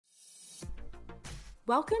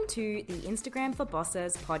Welcome to the Instagram for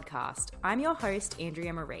Bosses podcast. I'm your host,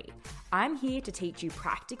 Andrea Marie. I'm here to teach you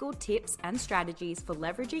practical tips and strategies for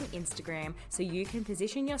leveraging Instagram so you can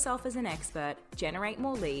position yourself as an expert, generate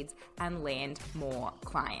more leads, and land more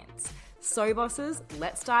clients. So bosses,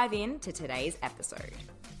 let's dive into today's episode.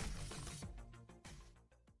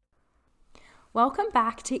 Welcome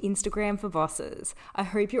back to Instagram for Bosses. I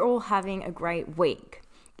hope you're all having a great week.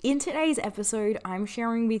 In today's episode, I'm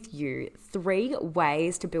sharing with you 3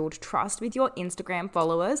 ways to build trust with your Instagram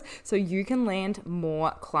followers so you can land more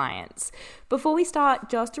clients. Before we start,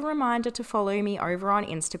 just a reminder to follow me over on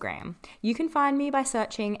Instagram. You can find me by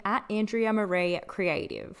searching at Andrea Marie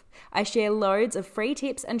Creative. I share loads of free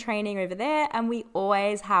tips and training over there, and we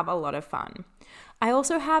always have a lot of fun. I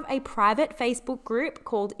also have a private Facebook group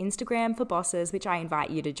called Instagram for Bosses, which I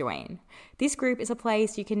invite you to join. This group is a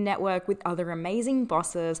place you can network with other amazing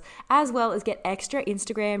bosses, as well as get extra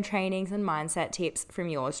Instagram trainings and mindset tips from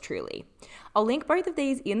yours truly. I'll link both of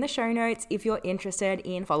these in the show notes if you're interested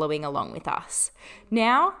in following along with us.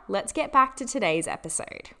 Now, let's get back to today's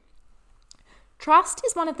episode. Trust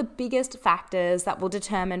is one of the biggest factors that will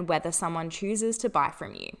determine whether someone chooses to buy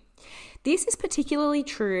from you. This is particularly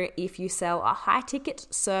true if you sell a high-ticket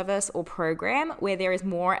service or program where there is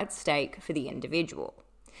more at stake for the individual.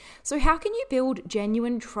 So how can you build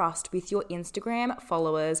genuine trust with your Instagram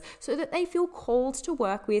followers so that they feel called to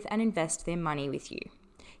work with and invest their money with you?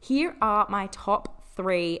 Here are my top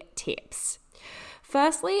 3 tips.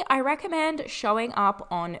 Firstly, I recommend showing up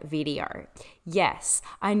on video. Yes,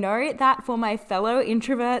 I know that for my fellow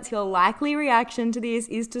introverts, your likely reaction to this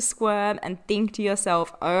is to squirm and think to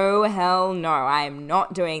yourself, oh hell no, I am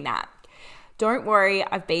not doing that. Don't worry,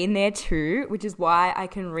 I've been there too, which is why I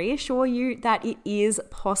can reassure you that it is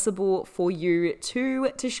possible for you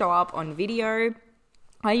to show up on video.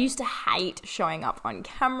 I used to hate showing up on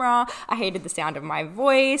camera. I hated the sound of my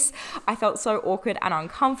voice. I felt so awkward and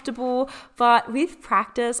uncomfortable. But with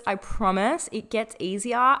practice, I promise it gets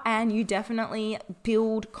easier and you definitely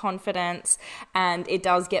build confidence and it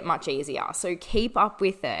does get much easier. So keep up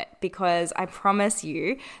with it because I promise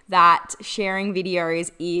you that sharing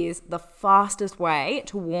videos is the fastest way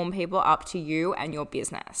to warm people up to you and your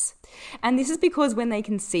business. And this is because when they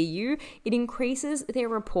can see you, it increases their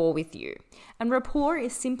rapport with you. And rapport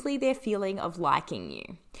is simply their feeling of liking you.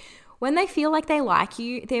 When they feel like they like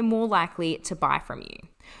you, they're more likely to buy from you.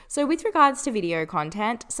 So with regards to video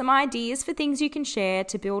content, some ideas for things you can share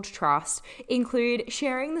to build trust include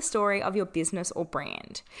sharing the story of your business or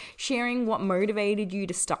brand, sharing what motivated you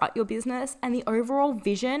to start your business and the overall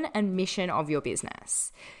vision and mission of your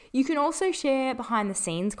business. You can also share behind the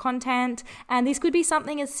scenes content, and this could be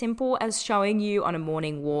something as simple as showing you on a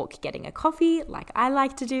morning walk getting a coffee, like I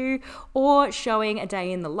like to do, or showing a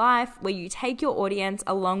day in the life where you take your audience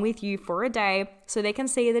along with you for a day so they can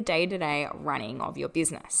see the day-to-day running of your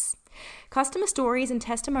business. Customer stories and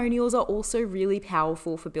testimonials are also really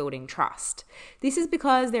powerful for building trust. This is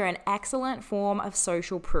because they're an excellent form of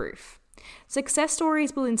social proof. Success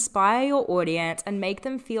stories will inspire your audience and make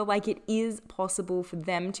them feel like it is possible for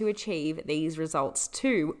them to achieve these results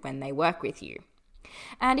too when they work with you.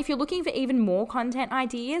 And if you're looking for even more content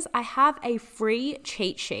ideas, I have a free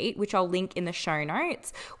cheat sheet, which I'll link in the show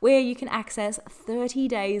notes, where you can access 30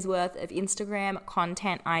 days worth of Instagram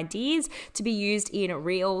content ideas to be used in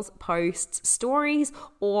reels, posts, stories,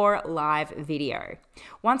 or live video.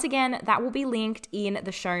 Once again, that will be linked in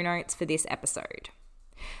the show notes for this episode.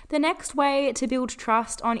 The next way to build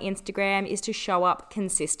trust on Instagram is to show up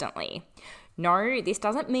consistently. No, this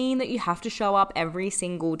doesn't mean that you have to show up every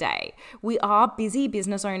single day. We are busy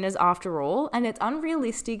business owners after all, and it's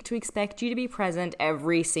unrealistic to expect you to be present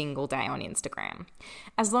every single day on Instagram.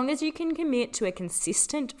 As long as you can commit to a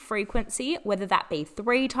consistent frequency, whether that be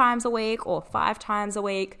 3 times a week or 5 times a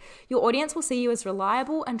week, your audience will see you as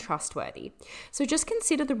reliable and trustworthy. So just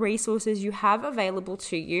consider the resources you have available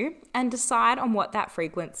to you and decide on what that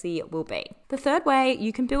frequency will be. The third way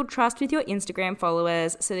you can build trust with your Instagram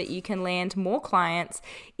followers so that you can land more clients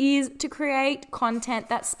is to create content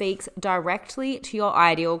that speaks directly to your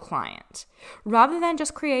ideal client. Rather than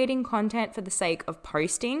just creating content for the sake of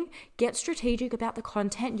posting, get strategic about the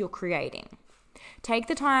content you're creating. Take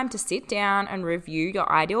the time to sit down and review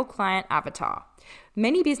your ideal client avatar.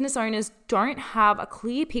 Many business owners don't have a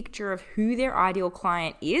clear picture of who their ideal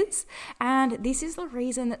client is, and this is the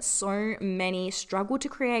reason that so many struggle to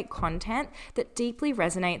create content that deeply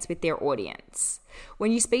resonates with their audience.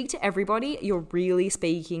 When you speak to everybody, you're really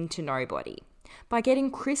speaking to nobody. By getting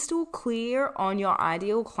crystal clear on your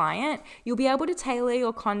ideal client, you'll be able to tailor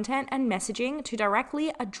your content and messaging to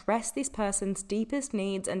directly address this person's deepest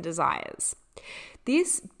needs and desires.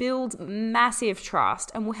 This builds massive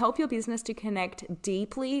trust and will help your business to connect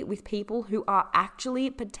deeply with people who are actually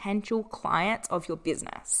potential clients of your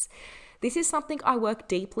business. This is something I work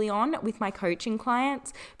deeply on with my coaching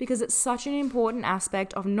clients because it's such an important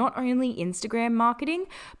aspect of not only Instagram marketing,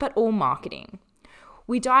 but all marketing.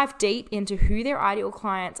 We dive deep into who their ideal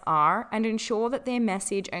clients are and ensure that their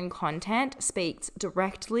message and content speaks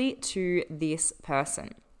directly to this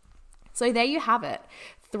person. So there you have it.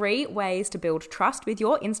 3 ways to build trust with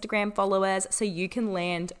your Instagram followers so you can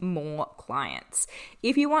land more clients.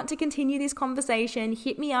 If you want to continue this conversation,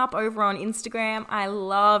 hit me up over on Instagram. I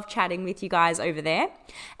love chatting with you guys over there.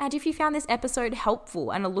 And if you found this episode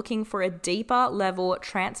helpful and are looking for a deeper level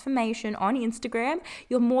transformation on Instagram,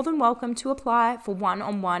 you're more than welcome to apply for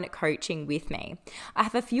one-on-one coaching with me. I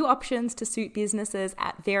have a few options to suit businesses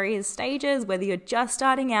at various stages, whether you're just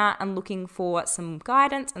starting out and looking for some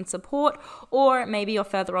guidance and support, or maybe you're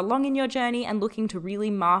further along in your journey and looking to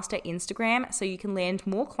really master Instagram so you can land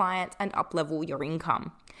more clients and up-level your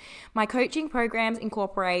income. My coaching programs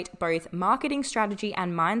incorporate both marketing strategy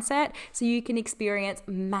and mindset so you can experience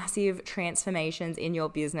massive transformations in your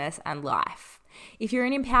business and life. If you're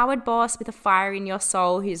an empowered boss with a fire in your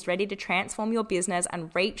soul who's ready to transform your business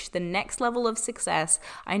and reach the next level of success,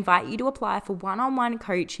 I invite you to apply for one-on-one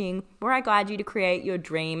coaching where I guide you to create your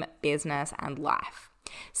dream business and life.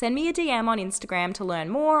 Send me a DM on Instagram to learn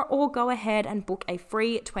more, or go ahead and book a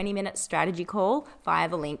free 20-minute strategy call via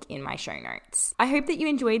the link in my show notes. I hope that you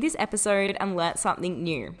enjoyed this episode and learnt something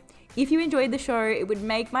new. If you enjoyed the show, it would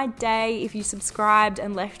make my day if you subscribed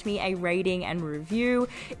and left me a rating and review.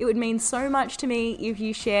 It would mean so much to me if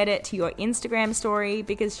you shared it to your Instagram story,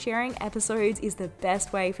 because sharing episodes is the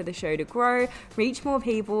best way for the show to grow, reach more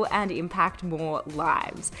people, and impact more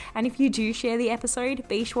lives. And if you do share the episode,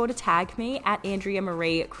 be sure to tag me at Andrea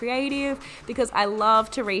Marie Creative, because I love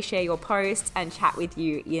to reshare your posts and chat with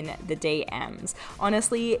you in the DMs.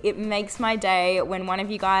 Honestly, it makes my day when one of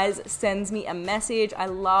you guys sends me a message. I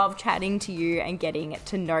love chatting to you and getting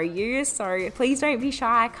to know you. So please don't be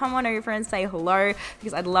shy. Come on over and say hello,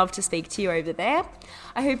 because I'd love to speak to you over there.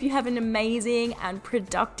 I hope you have an amazing and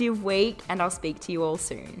productive week, and I'll speak to you all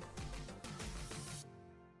soon.